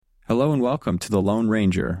Hello and welcome to The Lone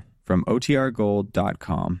Ranger from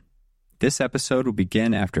OTRGold.com. This episode will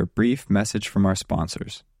begin after a brief message from our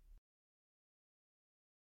sponsors.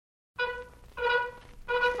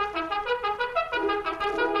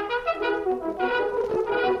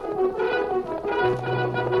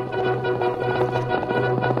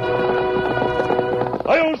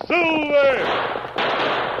 Hail Silver!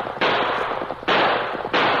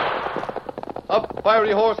 A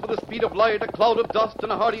fiery horse with the speed of light, a cloud of dust,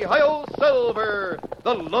 and a hearty Hi-Yo Silver,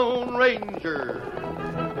 the Lone Ranger.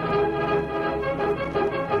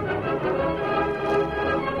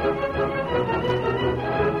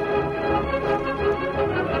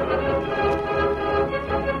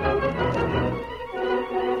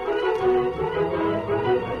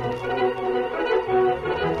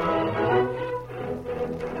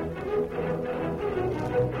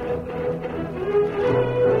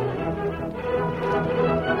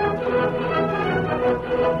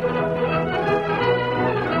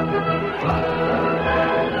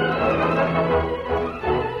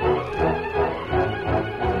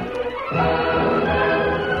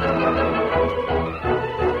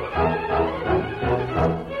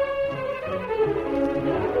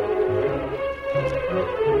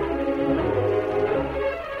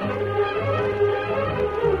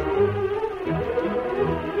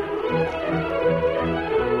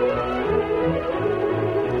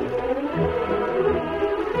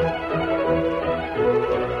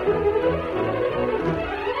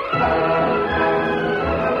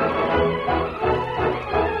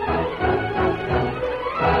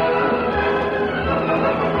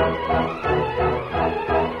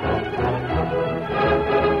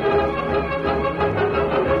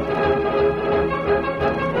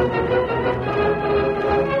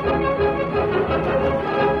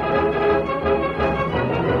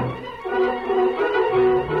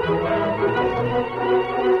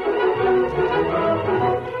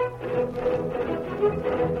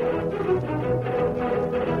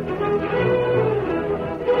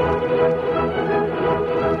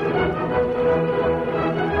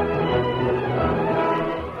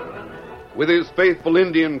 With his faithful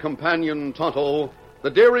Indian companion, Tonto, the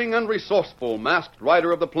daring and resourceful masked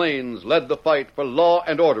rider of the plains led the fight for law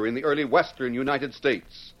and order in the early western United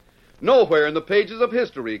States. Nowhere in the pages of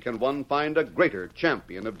history can one find a greater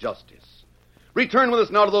champion of justice. Return with us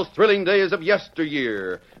now to those thrilling days of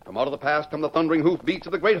yesteryear. From out of the past come the thundering hoofbeats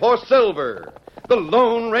of the great horse Silver. The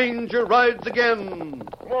Lone Ranger rides again.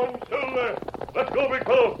 Come on, Silver! Let's go, big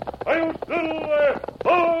fellow! Hail Silver!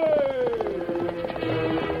 Hoy!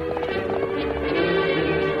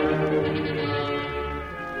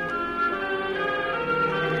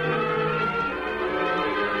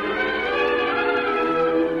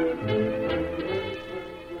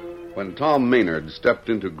 When Tom Maynard stepped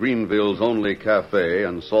into Greenville's only cafe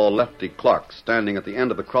and saw Lefty Clark standing at the end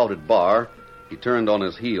of the crowded bar, he turned on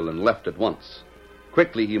his heel and left at once.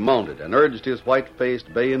 Quickly he mounted and urged his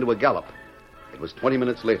white-faced bay into a gallop. It was 20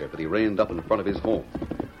 minutes later that he reined up in front of his home,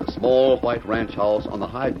 the small white ranch house on the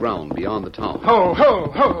high ground beyond the town. Ho,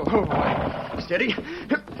 ho, ho, ho. Steady.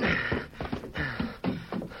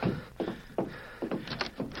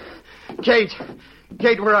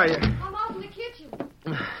 Kate, where are you? I'm off in the kitchen.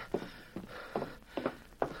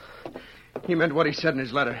 He meant what he said in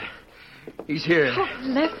his letter. He's here. Oh,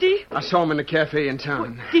 Lefty? I saw him in the cafe in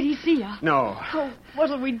town. Did he see you? No. Oh,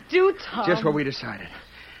 what'll we do, Tom? Just what we decided.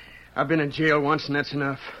 I've been in jail once, and that's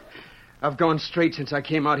enough. I've gone straight since I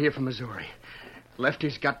came out here from Missouri.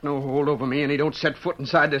 Lefty's got no hold over me, and he don't set foot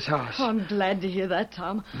inside this house. Oh, I'm glad to hear that,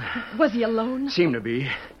 Tom. Was he alone? Seemed to be.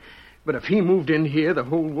 But if he moved in here, the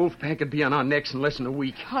whole wolf pack would be on our necks in less than a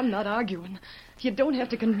week. I'm not arguing. You don't have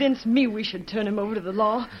to convince me we should turn him over to the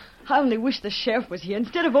law. I only wish the sheriff was here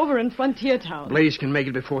instead of over in Frontier Town. Blaze can make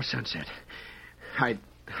it before sunset.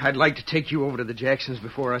 I'd like to take you over to the Jacksons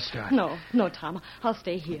before I start. No, Tom. I'll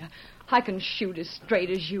stay here. I can shoot as straight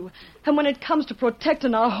as you. And when it comes to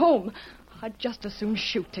protecting our home, I'd just as soon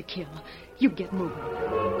shoot to kill. You get moving.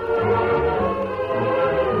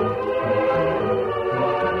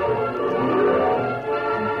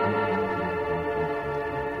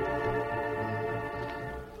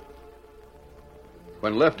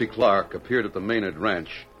 When Lefty Clark appeared at the Maynard Ranch,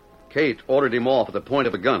 Kate ordered him off at the point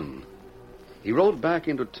of a gun. He rode back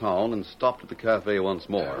into town and stopped at the cafe once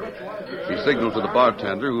more. He signaled to the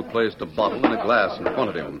bartender, who placed a bottle and a glass in front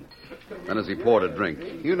of him. Then as he poured a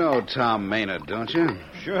drink. You know Tom Maynard, don't you?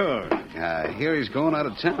 Sure. I hear he's going out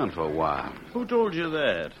of town for a while. Who told you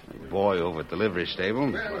that? The boy over at the livery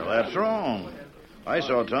stable. Well, that's wrong. I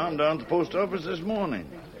saw Tom down at the post office this morning.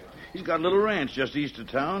 He's got a little ranch just east of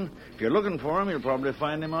town. If you're looking for him, you'll probably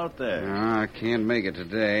find him out there. No, I can't make it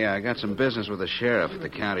today. I got some business with the sheriff at the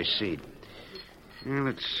county seat. Well,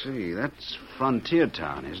 let's see. That's Frontier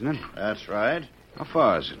Town, isn't it? That's right. How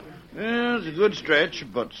far is it? Well, it's a good stretch,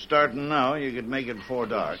 but starting now, you could make it before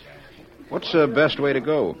dark. What's the best way to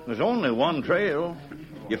go? There's only one trail.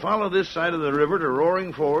 You follow this side of the river to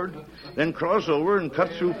Roaring Ford, then cross over and cut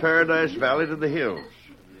through Paradise Valley to the hills.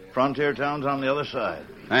 Frontier Town's on the other side.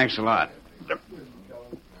 Thanks a lot.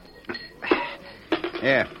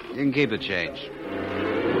 Yeah, you can keep the change.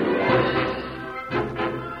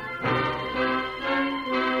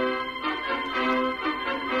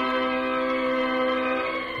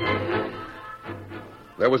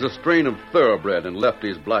 There was a strain of thoroughbred in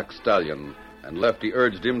Lefty's black stallion, and Lefty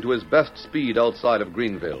urged him to his best speed outside of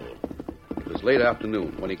Greenville. It was late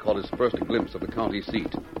afternoon when he caught his first glimpse of the county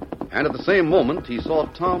seat, and at the same moment he saw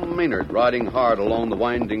Tom Maynard riding hard along the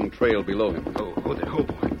winding trail below him. Oh, there. Oh,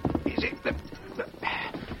 boy. Easy.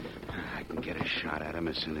 I can get a shot at him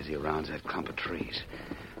as soon as he rounds that clump of trees.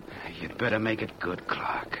 You'd better make it good,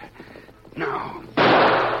 Clark. No.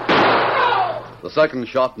 The second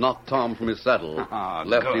shot knocked Tom from his saddle. Oh,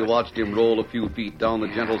 Lefty good. watched him roll a few feet down the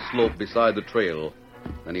gentle slope beside the trail.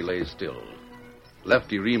 Then he lay still.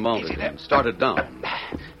 Lefty remounted and started down.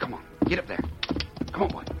 Come on, get up there. Come on,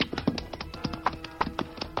 boy.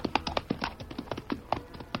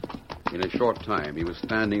 In a short time, he was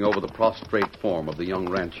standing over the prostrate form of the young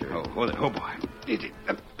rancher. Oh, boy. Easy.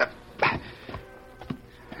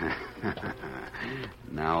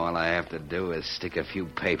 Now all I have to do is stick a few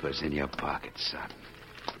papers in your pocket, son.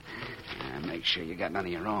 Make sure you got none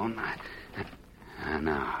of your own.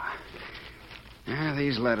 Now.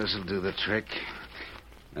 These letters will do the trick.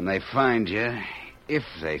 When they find you, if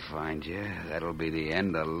they find you, that'll be the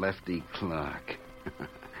end of Lefty Clark.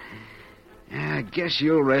 I guess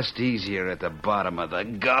you'll rest easier at the bottom of the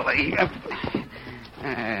gully.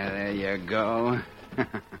 There you go.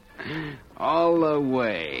 All the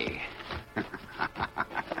way.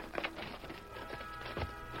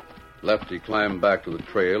 Lefty climbed back to the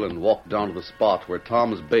trail and walked down to the spot where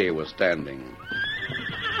Tom's bay was standing.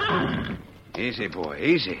 Easy, boy,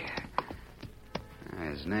 easy.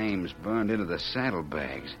 His name's burned into the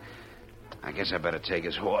saddlebags. I guess I better take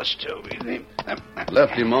his horse, too.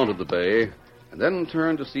 Lefty mounted the bay and then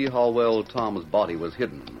turned to see how well Tom's body was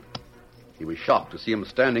hidden. He was shocked to see him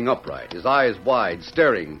standing upright, his eyes wide,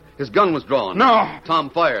 staring. His gun was drawn. No! Tom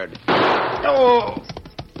fired. Oh!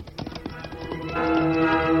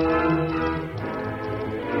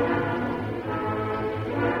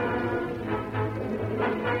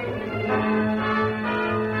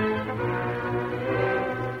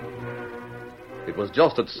 It was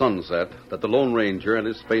just at sunset that the Lone Ranger and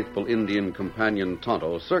his faithful Indian companion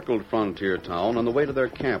Tonto circled Frontier Town on the way to their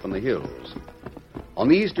camp in the hills. On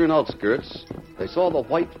the eastern outskirts, they saw the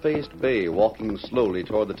white-faced bay walking slowly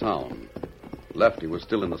toward the town. Lefty was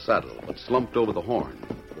still in the saddle, but slumped over the horn.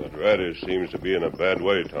 That rider seems to be in a bad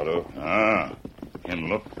way, Tonto. Him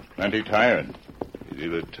look plenty tired. He's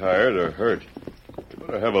either tired or hurt. You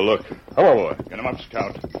better have a look. Come on, boy. Get him up,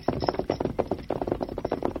 Scout.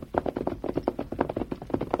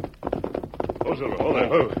 Oh, Silver, hold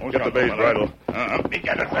on. Get the bay's bridle. Me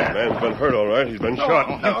get it there. Man's been hurt, all right. He's been shot.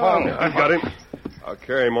 I've got him. I'll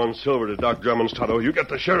carry him on Silver to Doc Drummond's, Tonto. You get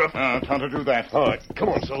the sheriff. Time to do that. All right, come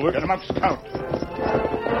on, Silver. Get him up, Scout.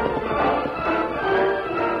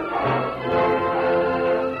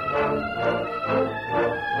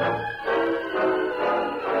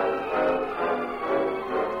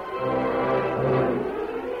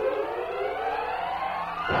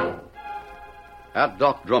 At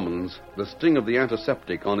Doc Drummond's, the sting of the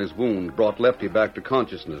antiseptic on his wound brought Lefty back to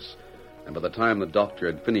consciousness, and by the time the doctor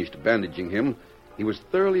had finished bandaging him, he was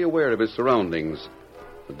thoroughly aware of his surroundings.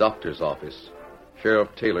 The doctor's office, Sheriff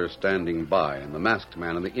Taylor standing by, and the masked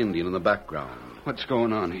man and the Indian in the background. What's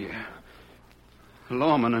going on here? A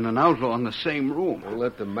lawman and an outlaw in the same room. Don't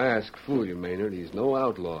let the mask fool you, Maynard. He's no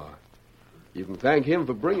outlaw. You can thank him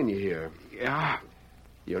for bringing you here. Yeah?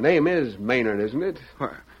 Your name is Maynard, isn't it?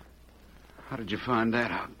 How did you find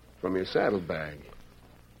that out? From your saddlebag.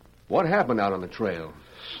 What happened out on the trail?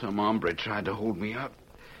 Some hombre tried to hold me up.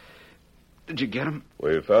 Did you get him?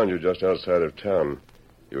 We found you just outside of town.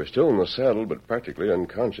 You were still in the saddle, but practically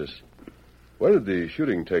unconscious. Where did the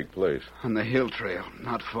shooting take place? On the hill trail,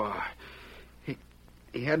 not far.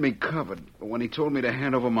 He had me covered, but when he told me to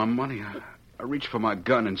hand over my money, I reached for my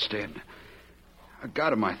gun instead. I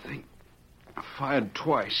got him, I think. I fired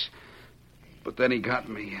twice. But then he got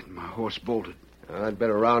me, and my horse bolted. I'd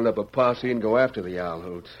better round up a posse and go after the owl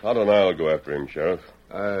hoots. Todd and I'll go after him, Sheriff.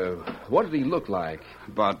 What did he look like?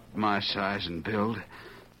 About my size and build.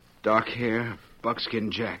 Dark hair,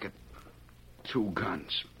 buckskin jacket, 2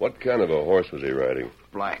 guns. What kind of a horse was he riding?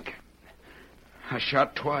 Black. I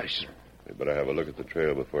shot twice. We better have a look at the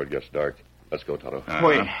trail before it gets dark. Let's go, Tonto.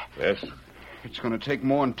 Wait. Yes? It's going to take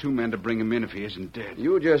more than 2 men to bring him in if he isn't dead.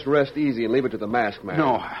 You just rest easy and leave it to the masked man.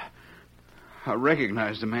 No. I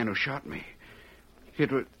recognize the man who shot me.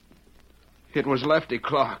 It was Lefty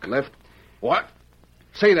Clark. What?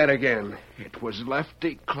 Say that again. It was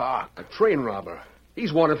Lefty Clark. A train robber.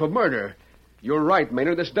 He's wanted for murder. You're right,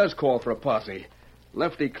 Maynard. This does call for a posse.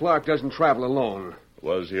 Lefty Clark doesn't travel alone.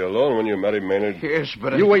 Was he alone when you met him, Maynard? Yes,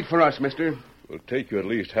 but You wait for us, mister. It'll take you at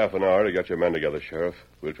least half an hour to get your men together, Sheriff.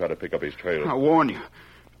 We'll try to pick up his trail. I warn you.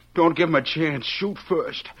 Don't give him a chance. Shoot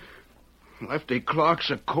first. Lefty Clark's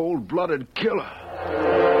a cold-blooded killer.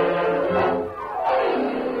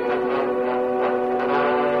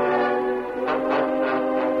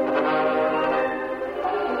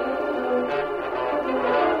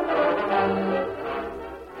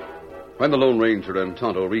 When the Lone Ranger and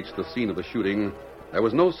Tonto reached the scene of the shooting, there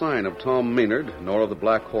was no sign of Tom Maynard nor of the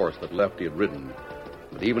black horse that Lefty had ridden.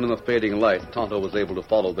 But even in the fading light, Tonto was able to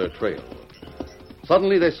follow their trail.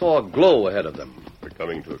 Suddenly, they saw a glow ahead of them. We're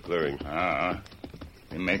coming to a clearing.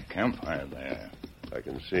 They make campfire there. I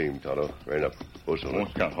can see him, Tonto. Right up. Oh, Silver.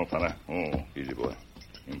 Scout, fella. Easy, boy.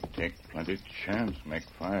 Him take plenty chance make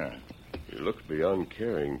fire. He looks beyond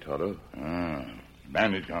caring, Tonto.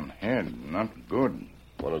 Bandage on head, not good.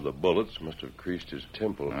 One of the bullets must have creased his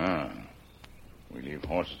temple. We leave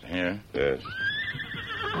horses here. Yes,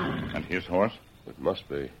 And his horse? it must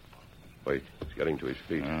be. Wait, he's getting to his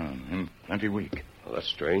feet. Him plenty weak. Oh, that's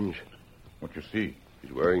strange. What you see?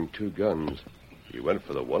 He's wearing 2 guns. He went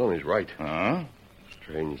for the one on his right.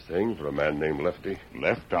 Strange thing for a man named Lefty.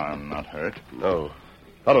 Left arm not hurt. No.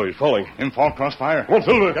 Tonto, he's falling. Him fall crossfire. Come on,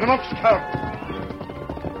 Silver. Get him up, Scout.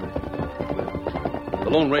 The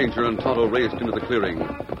Lone Ranger and Tonto raced into the clearing.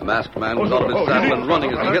 The masked man was out of his saddle and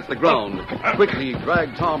running as he hit the ground. Quickly, he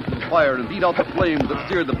dragged Tom from the fire and beat out the flames that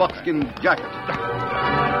seared the buckskin jacket.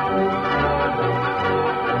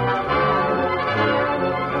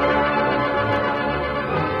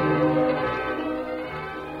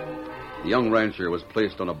 The young rancher was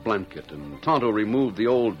placed on a blanket, and Tonto removed the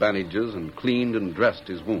old bandages and cleaned and dressed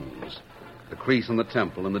his wounds. The crease in the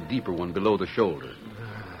temple and the deeper one below the shoulder.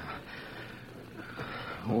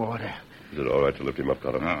 Water. Is it all right to lift him up,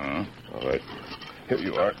 Tonto? All right. Here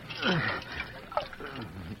you are.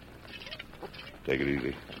 Take it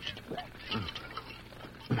easy.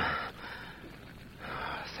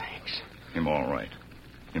 Thanks. Him all right.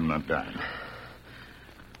 Him not dying.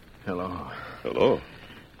 Hello. Hello.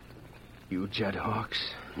 You Judd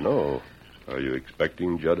Hawks? No. Are you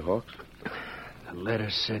expecting Judd Hawks? The letter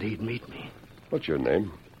said he'd meet me. What's your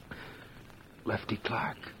name? Lefty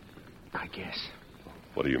Clark, I guess.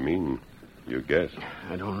 What do you mean, you guess?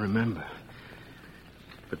 I don't remember.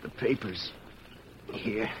 But the papers...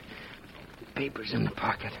 Here. Papers in the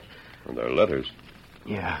pocket. And our letters.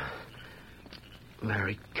 Yeah.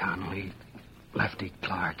 Larry Connolly, Lefty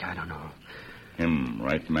Clark, I don't know. Him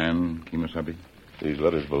right man, Kemosabe? These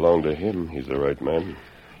letters belong to him. He's the right man.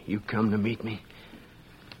 You come to meet me?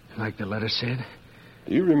 Like the letter said?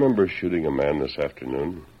 Do you remember shooting a man this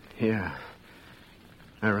afternoon? Yeah.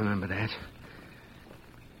 I remember that.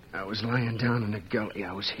 I was lying down in a gully.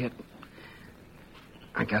 I was hit.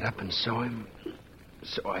 I got up and saw him,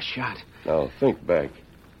 so I shot. Now, think back.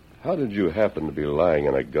 How did you happen to be lying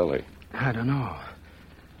in a gully? I don't know.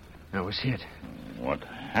 I was hit. What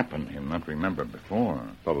happened him not remember before?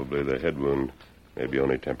 Probably the head wound. Maybe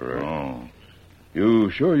only temporary. Oh.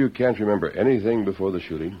 You sure you can't remember anything before the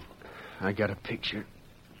shooting? I got a picture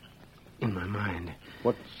in my mind.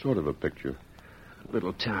 What sort of a picture?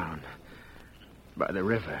 Little town. By the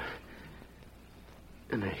river.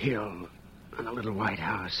 And a hill. And a little white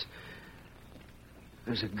house.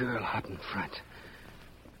 There's a girl out in front.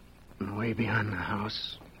 And way behind the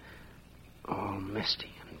house, all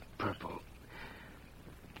misty and purple,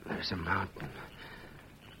 there's a mountain.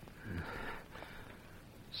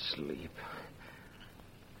 Sleep.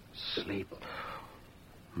 Sleep.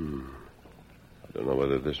 I don't know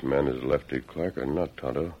whether this man is Lefty Clark or not,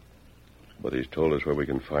 Tonto. But he's told us where we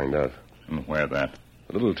can find out. And where that?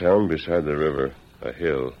 A little town beside the river. A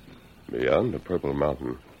hill. Beyond a purple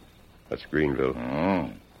mountain. That's Greenville. Oh.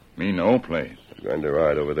 Me no place. I'm going to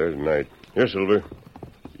ride over there tonight. Here, Silver.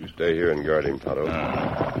 You stay here and guard him, Tonto.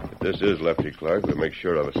 If this is Lefty Clark, we'll make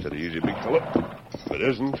sure of it. Steady, easy, big fellow. If it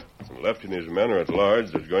isn't, and Lefty and his men are at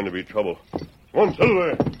large, there's going to be trouble. Come on,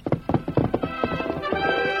 Silver.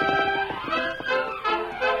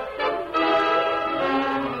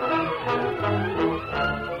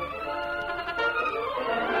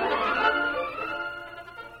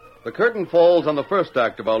 The curtain falls on the first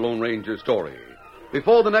act of our Lone Ranger story.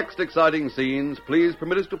 Before the next exciting scenes, please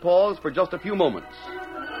permit us to pause for just a few moments.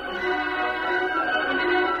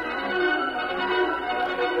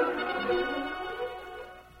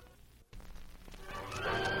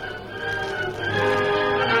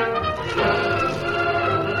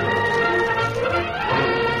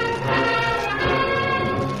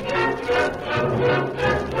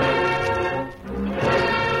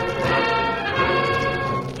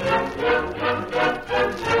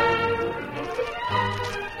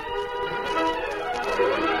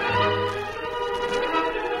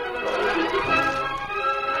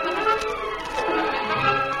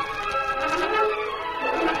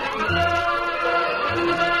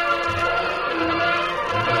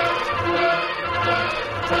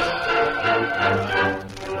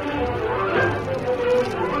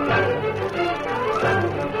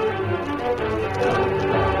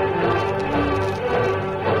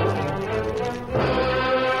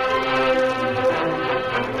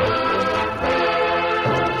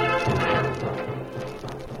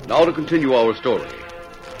 Now to continue our story.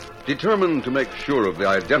 Determined to make sure of the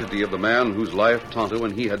identity of the man whose life Tonto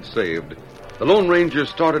and he had saved, the Lone Ranger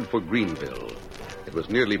started for Greenville. It was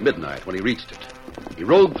nearly midnight when he reached it. He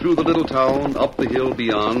rode through the little town, up the hill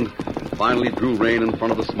beyond, and finally drew rein in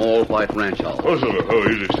front of the small white ranch house. Oh, Silver. Oh,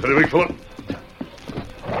 easy. Steady, big fella.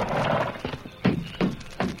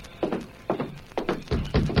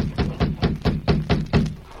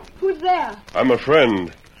 Who's there? I'm a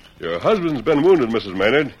friend. Your husband's been wounded, Mrs.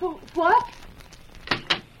 Maynard. What?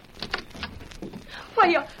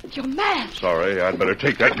 Why, you're mad. Sorry, I'd better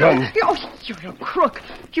take that gun. You're a crook.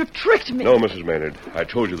 You tricked me. No, Mrs. Maynard. I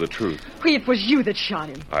told you the truth. Why, it was you that shot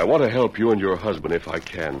him. I want to help you and your husband if I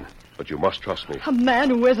can, but you must trust me. A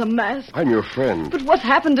man who wears a mask. I'm your friend. But what's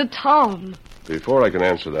happened to Tom? Before I can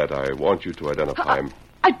answer that, I want you to identify him.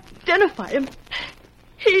 Identify him?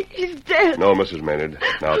 He's dead. No, Mrs. Maynard.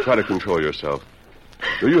 Now, try to control yourself.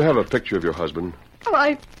 Do you have a picture of your husband?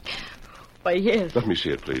 Why, yes. Let me see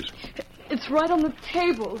it, please. It's right on the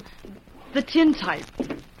table. The tin type.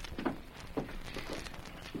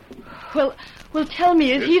 Well, tell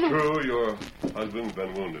me, is he the... It's true, your husband's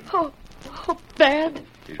been wounded. Oh, bad?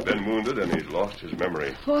 He's been wounded and he's lost his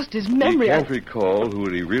memory. Lost his memory? He can't recall who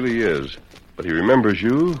he really is, but he remembers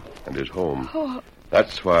you and his home. Oh.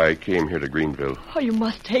 That's why I came here to Greenville. Oh, you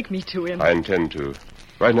must take me to him. I intend to.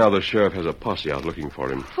 Right now, the sheriff has a posse out looking for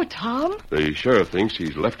him. For Tom? The sheriff thinks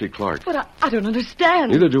he's Lefty Clark. But I don't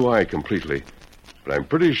understand. Neither do I completely. But I'm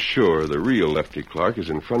pretty sure the real Lefty Clark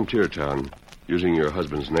is in Frontier Town, using your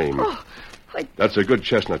husband's name. Oh, That's a good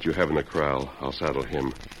chestnut you have in the corral. I'll saddle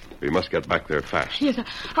him. We must get back there fast. Yes,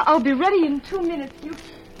 I'll be ready in 2 minutes.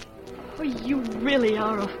 You really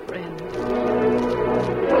are a friend.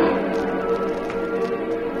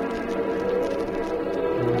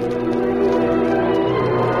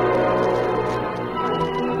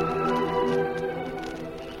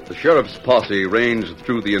 The sheriff's posse ranged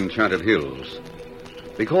through the enchanted hills.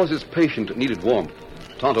 Because his patient needed warmth,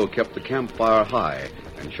 Tonto kept the campfire high,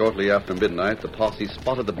 and shortly after midnight, the posse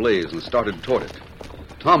spotted the blaze and started toward it.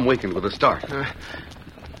 Tom wakened with a start.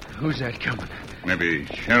 Who's that coming? Maybe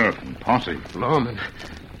sheriff and posse. Lawman,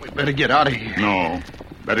 we better get out of here. No.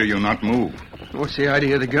 Better you not move. What's the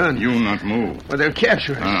idea of the gun? You not move. Well, they'll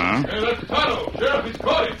capture us. Uh-huh. Hey, that's Tonto. Sheriff, he's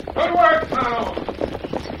caught him. Good work, Tonto.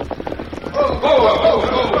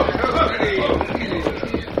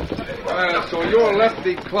 So you're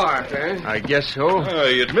Lefty Clark, eh? I guess so.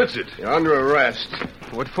 He admits it. You're under arrest.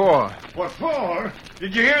 What for? What for?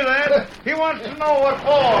 Did you hear that? He wants to know what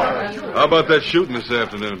for. How about that shooting this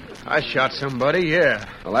afternoon? I shot somebody, yeah.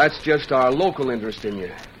 Well, that's just our local interest in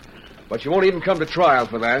you. But you won't even come to trial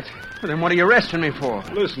for that. Well, then what are you arresting me for?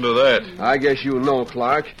 Listen to that. I guess you know,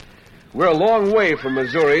 Clark. We're a long way from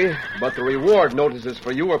Missouri, but the reward notices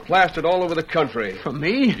for you are plastered all over the country. For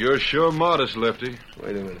me? You're sure modest, Lefty.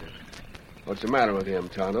 Wait a minute. What's the matter with him,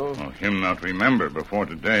 Tonto? Oh, him not remember before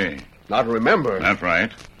today. Not remember? That's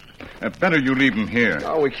right. Better you leave him here.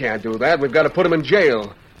 No, we can't do that. We've got to put him in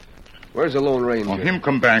jail. Where's the Lone Ranger? Oh, him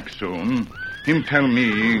come back soon. Him tell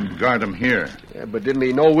me guard him here. Yeah, but didn't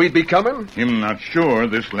he know we'd be coming? Him not sure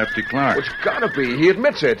this Lefty Clark. It's gotta be. He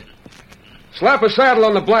admits it. Slap a saddle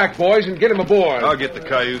on the black, boys, and get him aboard. I'll get the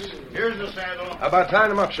cayuse. Here's the saddle. How about tying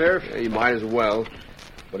him up, Sheriff? Yeah, he might as well.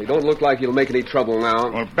 But he don't look like he'll make any trouble now.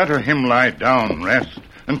 Well, better him lie down, rest,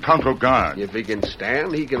 and Tonto guard. If he can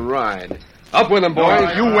stand, he can ride. Up with him,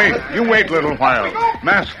 boys. You wait a little while.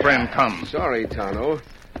 Masked friend comes. Sorry, Tonto.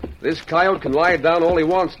 This coyote can lie down all he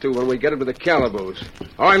wants to when we get him to the calaboose.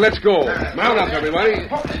 All right, let's go. Mount up, everybody.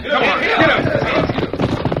 Come on, get him.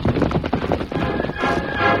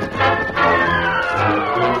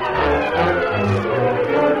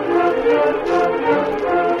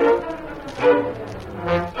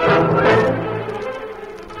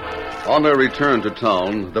 On their return to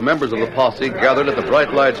town, the members of the posse gathered at the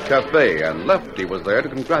Bright Lights Cafe, and Lefty was there to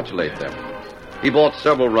congratulate them. He bought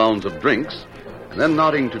several rounds of drinks, and then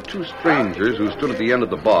nodding to two strangers who stood at the end of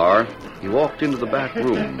the bar, he walked into the back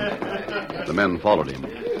room. The men followed him.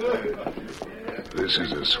 This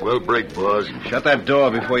is a swell break, boss. Shut that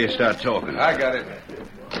door before you start talking. I got it.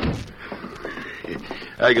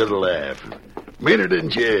 I got to laugh. Maynard in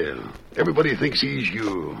jail. Everybody thinks he's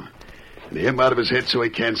you. And him out of his head so he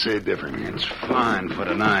can't say different. It's fine for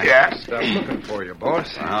tonight. Yeah. Stop looking for you,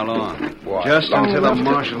 boss. For how long? What? Just Long until the enough to-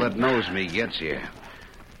 marshal that knows me gets here.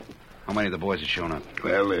 How many of the boys have shown up?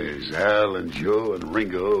 Well, there's Al and Joe and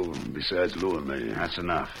Ringo, besides Lou and me. That's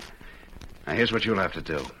enough. Now, here's what you'll have to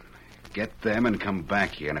do. Get them and come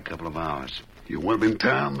back here in a couple of hours. You want them in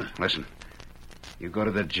town? Listen. You go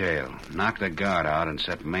to the jail, knock the guard out, and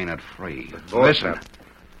set Maynard free. boss, Listen.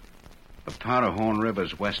 The Powderhorn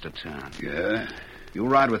River's west of town. Yeah? You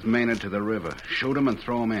ride with Maynard to the river. Shoot him and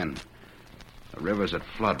throw him in. The river's at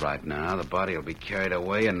flood right now. The body will be carried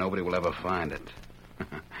away, and nobody will ever find it.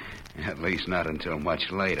 At least not until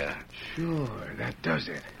much later. Sure, that does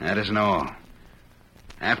it. That isn't all.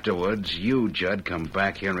 Afterwards, you, Judd, come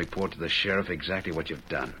back here and report to the sheriff exactly what you've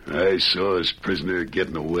done. I saw his prisoner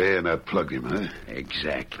getting away, and I plugged him, huh?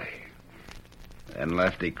 Exactly. Then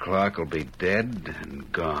Lefty Clark will be dead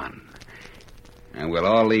and gone. And we'll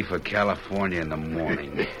all leave for California in the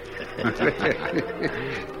morning.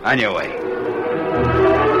 On your way.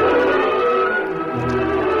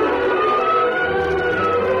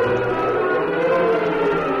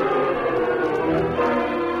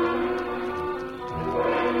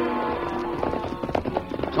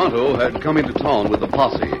 Tonto had come into town with the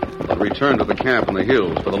posse, but returned to the camp in the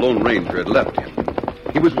hills for the Lone Ranger had left him.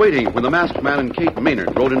 He was waiting when the masked man and Kate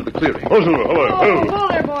Maynard rode into the clearing. Whoa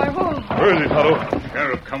there, boy, whoa. Where is he, Tonto?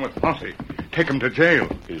 Sheriff come with posse. Take him to jail.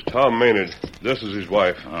 He's Tom Maynard. This is his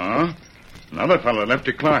wife. Huh? Another fellow,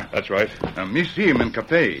 Lefty Clark. That's right. Me see him in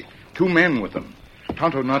cafe. 2 men with him.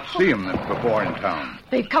 Tonto not see him before in town.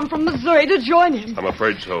 They've come from Missouri to join him. I'm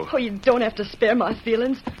afraid so. Oh, you don't have to spare my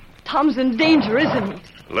feelings. Tom's in danger, isn't he?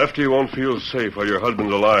 Lefty won't feel safe while your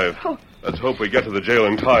husband's alive. Oh. Let's hope we get to the jail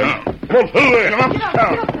in time. No. Come on, Silver! Get him up. Get up,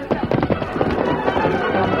 Down. get up.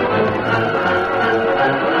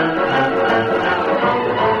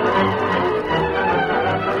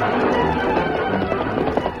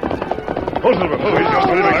 Oh, Silver. Oh, he's just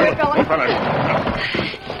a little okay, fella. Oh,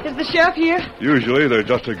 fella. Is the sheriff here? Usually they're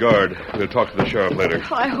just a guard. We'll talk to the sheriff later.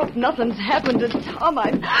 Oh, I hope nothing's happened to Tom.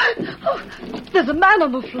 Oh, there's a man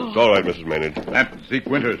on the floor. It's all right, Mrs. Maynard. That's Zeke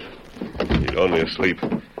Winters. He's only asleep.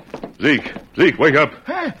 Zeke, wake up.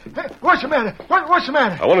 Hey, what's the matter? What's the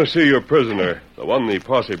matter? I want to see your prisoner, the one the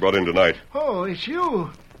posse brought in tonight. Oh, it's you.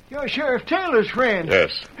 You're Sheriff Taylor's friend.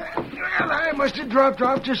 Yes. Well, I must have dropped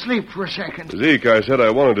off to sleep for a second. Zeke, I said I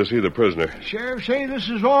wanted to see the prisoner. Sheriff say this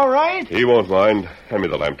is all right? He won't mind. Hand me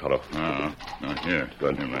the lamp, Tonto. Here.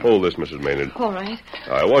 Good. Hold this, Mrs. Maynard. All right.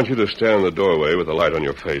 I want you to stand in the doorway with the light on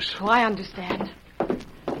your face. Oh, I understand.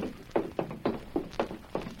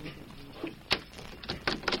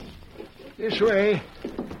 This way.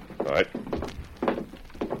 All right.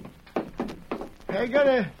 I got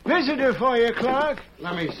a visitor for you, Clark.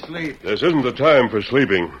 Let me sleep. This isn't the time for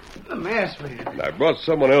sleeping. The masked man. And I brought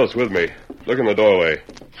someone else with me. Look in the doorway.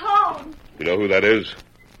 Tom! You know who that is?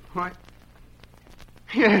 What?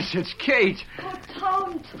 Yes, it's Kate. Oh,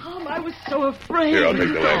 Tom, I was so afraid. Here, I'll take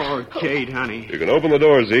the lamp. Oh, Kate, honey. You can open the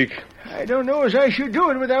door, Zeke. I don't know as I should do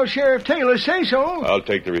it without Sheriff Taylor say so. I'll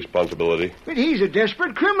take the responsibility. But he's a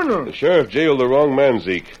desperate criminal. The sheriff jailed the wrong man,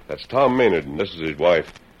 Zeke. That's Tom Maynard, and this is his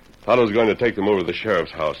wife. Tonto's going to take them over to the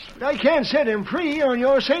sheriff's house. But I can't set him free on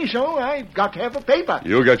your say-so. I've got to have a paper.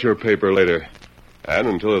 You'll get your paper later. And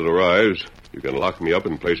until it arrives, you can lock me up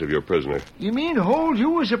in place of your prisoner. You mean hold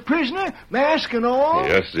you as a prisoner, mask and all?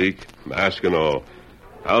 Yes, Zeke, mask and all.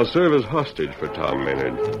 I'll serve as hostage for Tom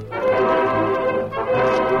Maynard.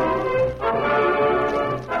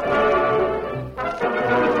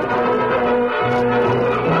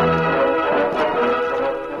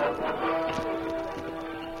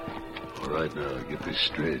 All right, now, get this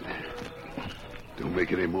straight. Don't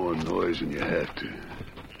make any more noise than you have to.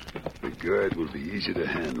 The guard will be easy to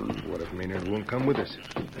handle. What if Maynard won't come with us?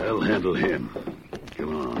 I'll handle him.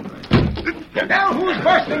 Come on. Now who's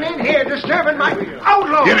busting in here, disturbing my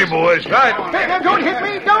outlaws? Get him, boys. Right. Hey, now, don't hit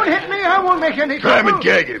me. Don't hit me. I won't make any Grab trouble. and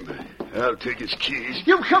gag him. I'll take his keys.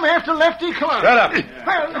 You come after Lefty Clark. Shut up.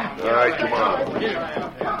 Well, All right, come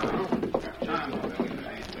on.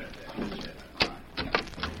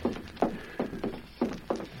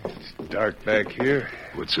 It's dark back here.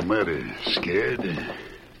 What's the matter? Scared?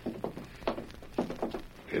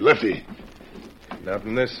 Hey, Lefty. Not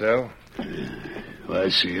in this cell. I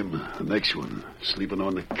see him. The next one, sleeping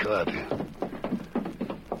on the cot.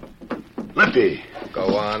 Lefty.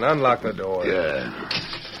 Go on, unlock the door. Yeah.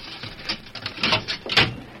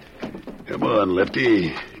 Come on,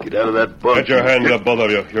 Lefty. Get out of that bunk. Get your hands up, both of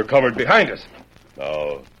you. You're covered Behind us.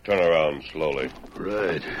 Now, turn around slowly.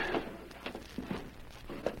 Right.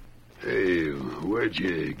 Hey, where'd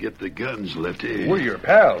you get the guns, Lefty? We're your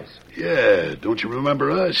pals. Yeah, don't you remember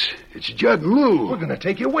us? It's Judd and Lou. We're going to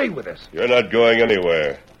take you away with us. You're not going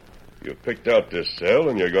anywhere. You picked out this cell,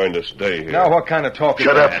 and you're going to stay here. Now, what kind of talk is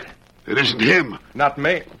Shut that? up. It isn't him. Not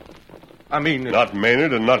me. I mean... Not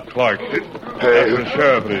Maynard and not Clark. That's the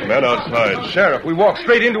sheriff and his men outside. Sheriff, we walked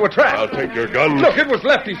straight into a trap. I'll take your guns. Look, it was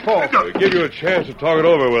Lefty's fault. I'll give you a chance to talk it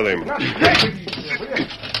over with him.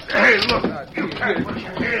 Hey, look.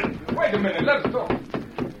 Wait a minute, let us talk.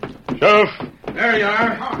 Sheriff, There you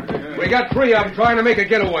are. We got 3 of them trying to make a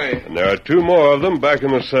getaway. and there are 2 more of them back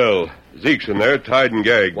in the cell. Zeke's in there, tied and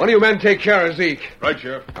gagged. One of you men take care of Zeke. Right,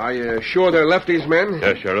 Sheriff. Are you sure they're Lefty's men?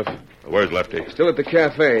 Yes, Sheriff. Where's Lefty? Still at the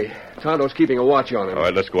cafe. Tonto's keeping a watch on him. All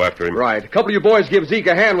right, let's go after him. Right. A couple of you boys give Zeke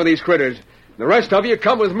a hand with these critters. The rest of you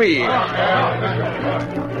come with me.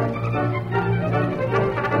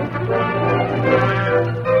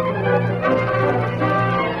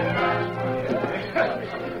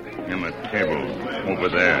 In the table over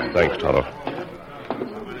there. Thanks, Tonto.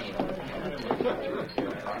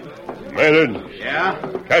 Maynard, Yeah?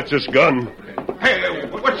 catch this gun. Hey,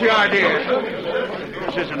 what's the idea?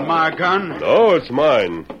 This isn't my gun. No, it's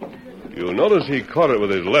mine. You'll notice he caught it with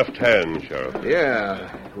his left hand, Sheriff.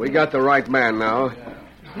 Yeah, we got the right man now.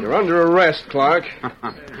 You're under arrest, Clark.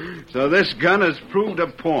 So this gun has proved a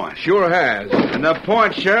point. Sure has. And the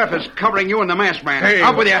point, Sheriff, is covering you and the masked man. Hey.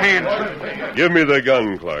 Up with your hands. Give me the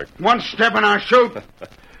gun, Clark. One step and I'll shoot.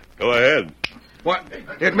 Go ahead. What?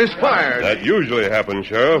 It misfired. That usually happens,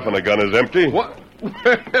 Sheriff, when a gun is empty. What?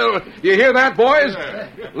 Well, you hear that, boys?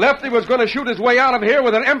 Lefty was going to shoot his way out of here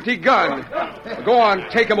with an empty gun. Go on,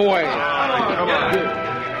 take him away. Come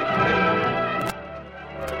on.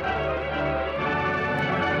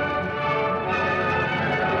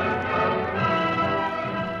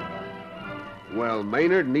 Well,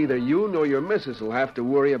 Maynard, neither you nor your missus will have to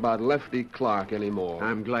worry about Lefty Clark anymore.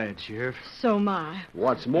 I'm glad, Sheriff. So am I.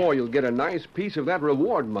 What's more, you'll get a nice piece of that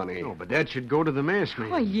reward money. Oh, but that should go to the masked man.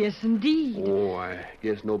 Why, yes, indeed. Oh, I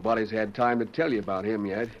guess nobody's had time to tell you about him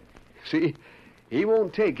yet. See, he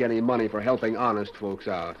won't take any money for helping honest folks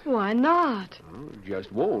out. Why not? Well,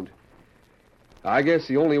 just won't. I guess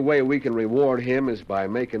the only way we can reward him is by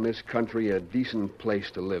making this country a decent place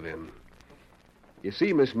to live in. You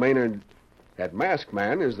see, Miss Maynard, that masked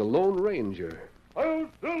man is the Lone Ranger.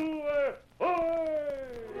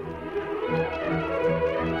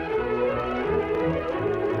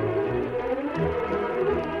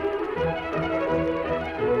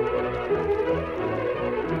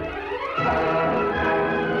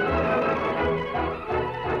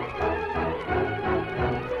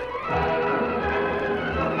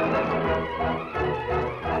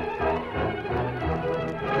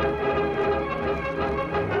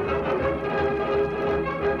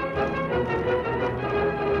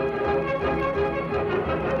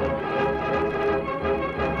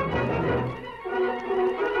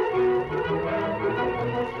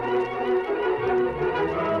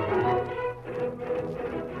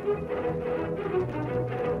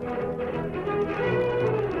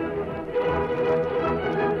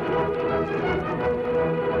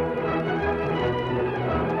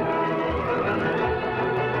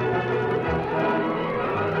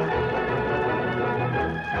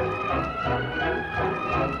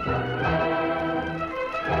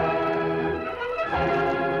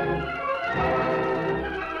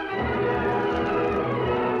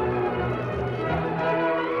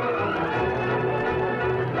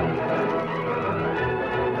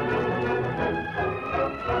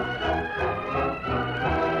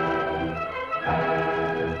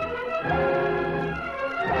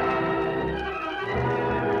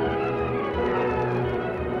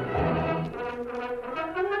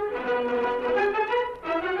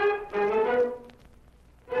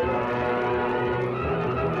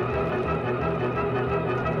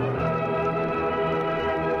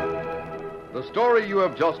 The story you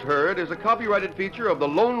have just heard is a copyrighted feature of the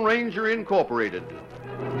Lone Ranger Incorporated.